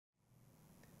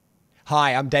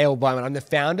Hi, I'm Dale Beaumont. I'm the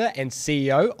founder and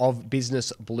CEO of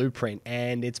Business Blueprint,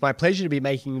 and it's my pleasure to be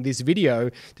making this video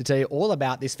to tell you all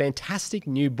about this fantastic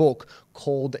new book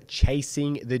called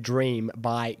Chasing the Dream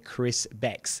by Chris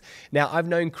Beks. Now, I've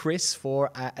known Chris for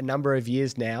a number of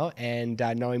years now, and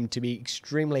I know him to be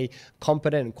extremely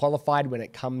competent and qualified when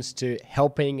it comes to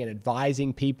helping and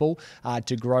advising people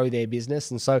to grow their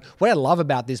business. And so what I love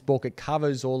about this book, it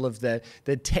covers all of the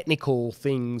technical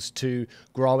things to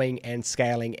growing and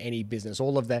scaling any business,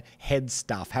 all of the head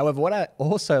stuff. However, what I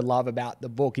also love about the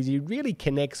book is he really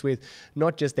connects with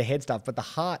not just the head stuff, but the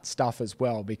heart stuff as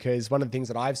well. Because one of the things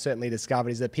that I've certainly discovered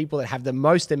is that people that have the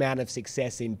most amount of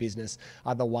success in business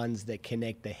are the ones that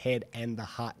connect the head and the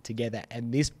heart together.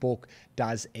 And this book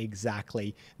does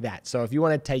exactly that. So if you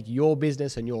want to take your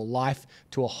business and your life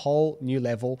to a whole new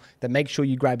level, then make sure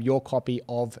you grab your copy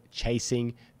of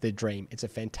Chasing the Dream. It's a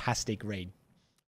fantastic read.